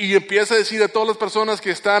y empieza a decir a todas las personas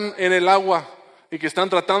que están en el agua y que están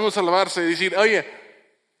tratando de salvarse, decir, oye,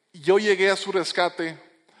 yo llegué a su rescate,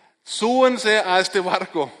 súbanse a este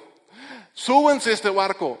barco, súbanse a este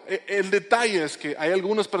barco. El detalle es que hay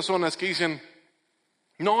algunas personas que dicen,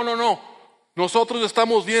 no, nosotros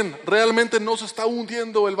estamos bien, realmente no se está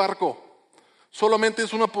hundiendo el barco. Solamente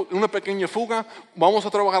es una pequeña fuga, vamos a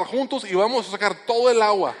trabajar juntos y vamos a sacar todo el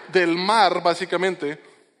agua del mar, básicamente,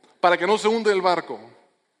 para que no se hunde el barco.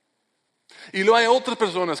 Y luego hay otras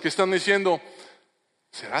personas que están diciendo,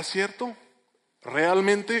 ¿será cierto?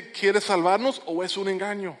 ¿Realmente quiere salvarnos o es un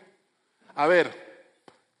engaño? A ver,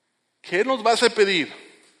 ¿qué nos vas a pedir?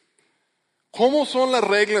 ¿Cómo son las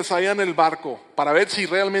reglas allá en el barco para ver si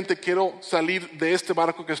realmente quiero salir de este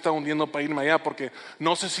barco que está hundiendo para irme allá? Porque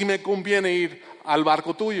no sé si me conviene ir al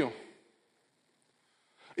barco tuyo.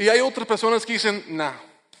 Y hay otras personas que dicen, nah,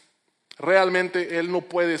 realmente Él no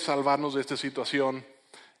puede salvarnos de esta situación.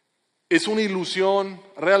 Es una ilusión,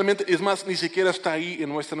 realmente, es más, ni siquiera está ahí en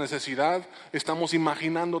nuestra necesidad. Estamos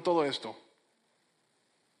imaginando todo esto.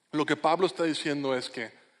 Lo que Pablo está diciendo es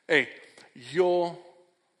que, hey, yo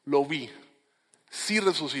lo vi, sí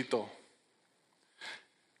resucitó.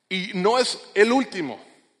 Y no es el último,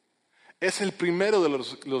 es el primero de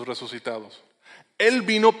los resucitados. Él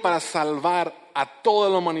vino para salvar a toda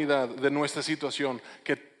la humanidad de nuestra situación,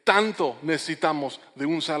 que tanto necesitamos de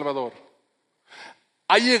un Salvador.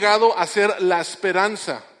 Ha llegado a ser la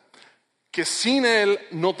esperanza, que sin Él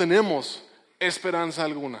no tenemos esperanza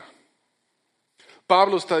alguna.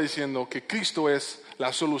 Pablo está diciendo que Cristo es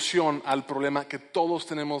la solución al problema que todos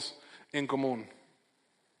tenemos en común.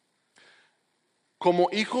 Como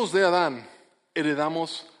hijos de Adán,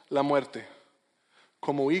 heredamos la muerte.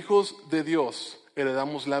 Como hijos de Dios,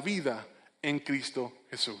 heredamos la vida en Cristo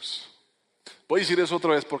Jesús. Voy a decir eso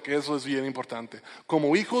otra vez porque eso es bien importante.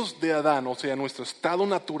 Como hijos de Adán, o sea, nuestro estado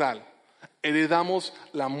natural, heredamos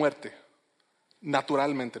la muerte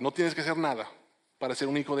naturalmente. No tienes que hacer nada para ser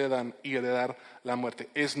un hijo de Adán y heredar la muerte.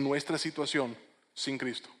 Es nuestra situación sin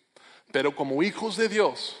Cristo. Pero como hijos de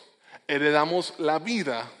Dios, heredamos la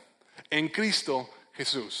vida en Cristo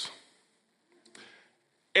Jesús.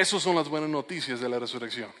 Esas son las buenas noticias de la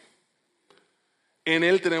resurrección. En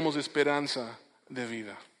Él tenemos esperanza de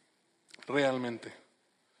vida, realmente.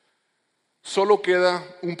 Solo queda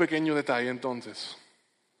un pequeño detalle entonces.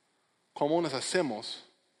 ¿Cómo nos hacemos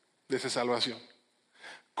de esa salvación?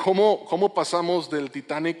 ¿Cómo pasamos del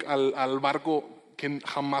Titanic al barco que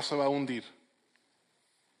jamás se va a hundir?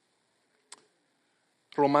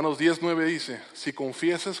 Romanos 10:9 dice, si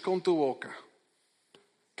confiesas con tu boca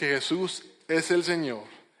que Jesús es el Señor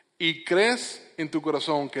y crees en tu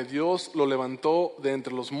corazón que Dios lo levantó de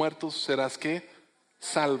entre los muertos, serás ¿qué?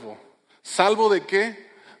 Salvo. ¿Salvo de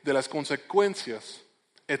qué? De las consecuencias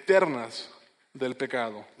eternas del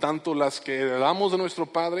pecado. Tanto las que heredamos de nuestro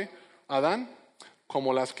padre Adán,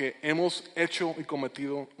 como las que hemos hecho y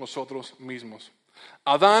cometido nosotros mismos.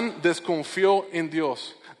 Adán desconfió en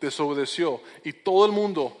Dios, desobedeció y todo el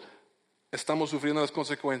mundo estamos sufriendo las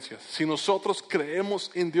consecuencias. Si nosotros creemos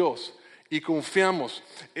en Dios y confiamos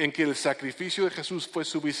en que el sacrificio de Jesús fue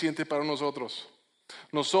suficiente para nosotros,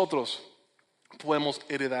 nosotros podemos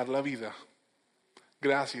heredar la vida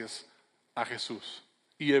gracias a Jesús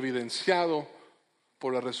y evidenciado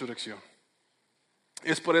por la resurrección.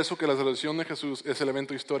 Es por eso que la resurrección de Jesús es el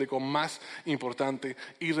evento histórico más importante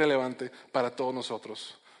y relevante para todos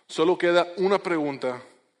nosotros. Solo queda una pregunta: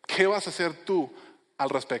 ¿qué vas a hacer tú al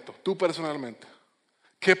respecto? Tú personalmente.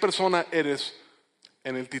 ¿Qué persona eres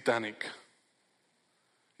en el Titanic?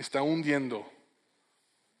 Está hundiendo.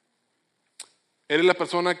 Eres la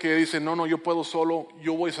persona que dice, no, yo puedo solo,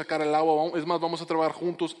 yo voy a sacar el agua, es más, vamos a trabajar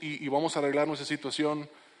juntos y vamos a arreglar nuestra situación.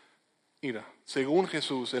 Mira, según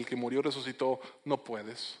Jesús, el que murió y resucitó, no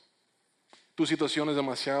puedes. Tu situación es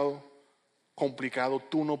demasiado complicado,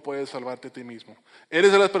 tú no puedes salvarte a ti mismo.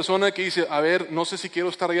 Eres de las personas que dice, a ver, no sé si quiero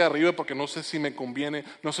estar allá arriba porque no sé si me conviene,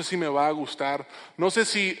 no sé si me va a gustar, no sé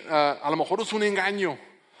si a lo mejor es un engaño,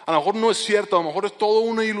 a lo mejor no es cierto, a lo mejor es todo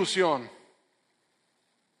una ilusión.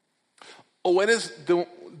 O eres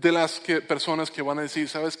de las personas que van a decir,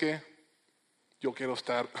 ¿sabes qué? Yo quiero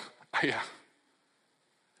estar allá.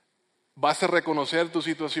 Vas a reconocer tu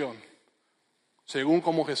situación según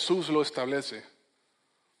como Jesús lo establece.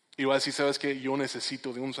 Y vas a decir, ¿sabes qué? Yo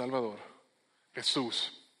necesito de un Salvador.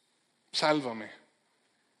 Jesús, sálvame.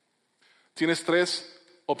 Tienes 3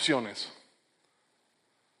 opciones.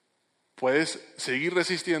 Puedes seguir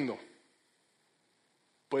resistiendo.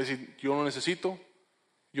 Puedes decir, yo no necesito,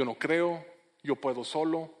 yo no creo, yo puedo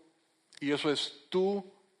solo. Y eso es tu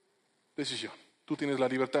decisión. Tú tienes la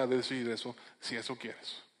libertad de decidir eso si eso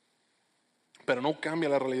quieres. Pero no cambia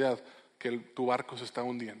la realidad que tu barco se está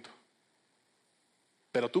hundiendo.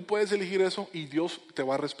 Pero tú puedes elegir eso y Dios te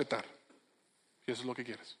va a respetar, si eso es lo que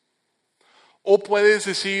quieres. O puedes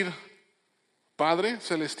decir, Padre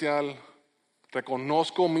Celestial,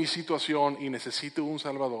 reconozco mi situación y necesito un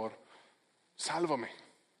Salvador. Sálvame.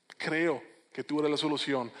 Creo que tú eres la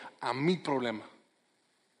solución a mi problema.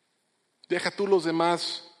 Deja tú los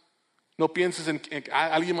demás No pienses en que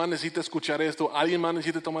alguien más necesita escuchar esto, alguien más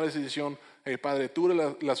necesita tomar esa decisión. Padre, tú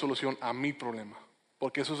eres la solución a mi problema.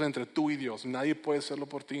 Porque eso es entre tú y Dios. Nadie puede hacerlo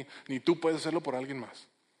por ti, ni tú puedes hacerlo por alguien más.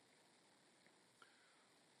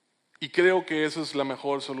 Y creo que esa es la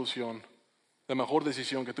mejor solución, la mejor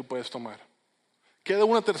decisión que tú puedes tomar. Queda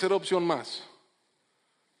una tercera opción más,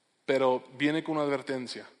 pero viene con una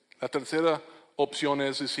advertencia. La tercera opción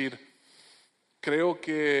es decir, creo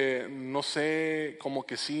que no sé, como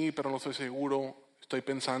que sí, pero no estoy seguro, estoy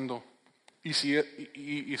pensando. Y si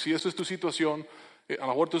eso es tu situación, a lo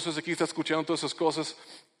mejor tú estás aquí, estás escuchando todas esas cosas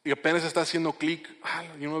y apenas estás haciendo clic.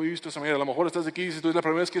 Yo no había visto esa manera. A lo mejor estás aquí y dices, es la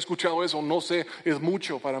primera vez que he escuchado eso, no sé, es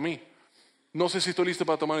mucho para mí. No sé si estoy listo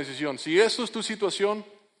para tomar una decisión. Si eso es tu situación,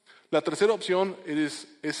 la tercera opción es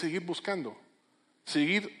seguir buscando,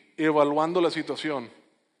 seguir evaluando la situación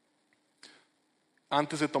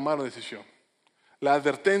antes de tomar una decisión. La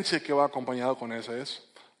advertencia que va acompañada con esa es,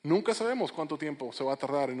 nunca sabemos cuánto tiempo se va a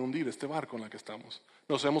tardar en hundir este barco en el que estamos.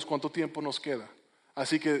 No sabemos cuánto tiempo nos queda.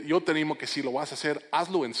 Así que yo te animo que si lo vas a hacer,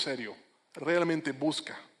 hazlo en serio. Realmente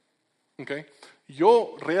busca. ¿Okay?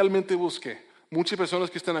 Yo realmente busqué. Muchas personas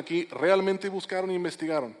que están aquí realmente buscaron e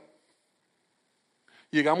investigaron.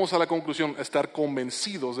 Llegamos a la conclusión, estar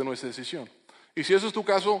convencidos de nuestra decisión. Y si eso es tu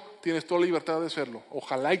caso, tienes toda la libertad de hacerlo.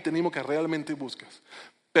 Ojalá y te animo que realmente buscas.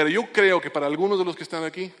 Pero yo creo que para algunos de los que están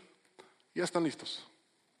aquí, ya están listos.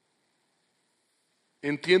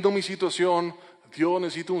 Entiendo mi situación, Dios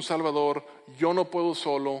necesita un Salvador, yo no puedo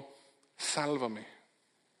solo, sálvame.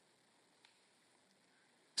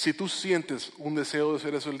 Si tú sientes un deseo de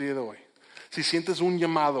hacer eso el día de hoy, si sientes un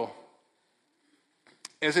llamado,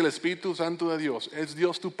 es el Espíritu Santo de Dios, es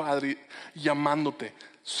Dios tu Padre llamándote,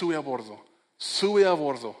 sube a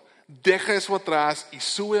bordo, deja eso atrás y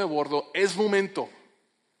sube a bordo, es momento.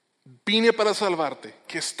 Vine para salvarte.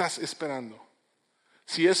 ¿Qué estás esperando?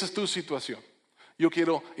 Si esa es tu situación, yo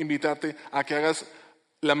quiero invitarte a que hagas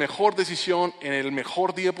la mejor decisión en el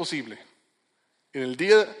mejor día posible. En el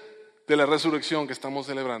día de la resurrección que estamos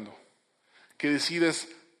celebrando. Que decides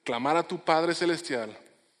clamar a tu Padre Celestial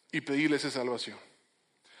y pedirle esa salvación.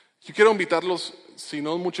 Yo quiero invitarlos, si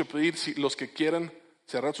no es mucho pedir, si los que quieran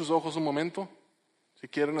cerrar sus ojos un momento. Si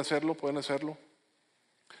quieren hacerlo, pueden hacerlo.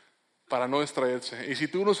 Para no distraerse. Y si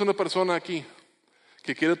tú no eres una persona aquí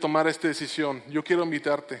que quiere tomar esta decisión, yo quiero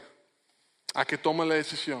invitarte a que tomes la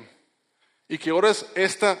decisión y que ores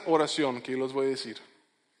esta oración que yo les voy a decir.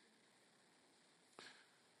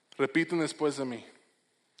 Repiten después de mí.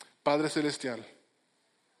 Padre Celestial,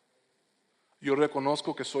 yo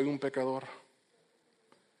reconozco que soy un pecador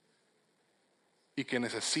y que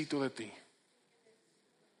necesito de ti.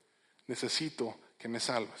 Necesito que me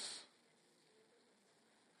salves.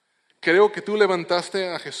 Creo que tú levantaste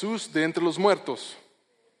a Jesús de entre los muertos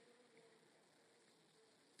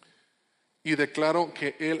y declaro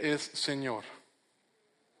que Él es Señor.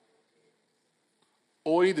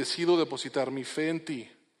 Hoy decido depositar mi fe en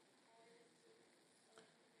ti,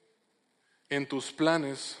 en tus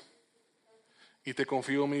planes, y te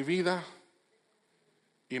confío mi vida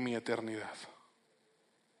y mi eternidad.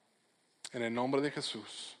 En el nombre de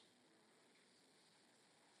Jesús.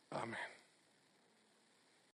 Amén.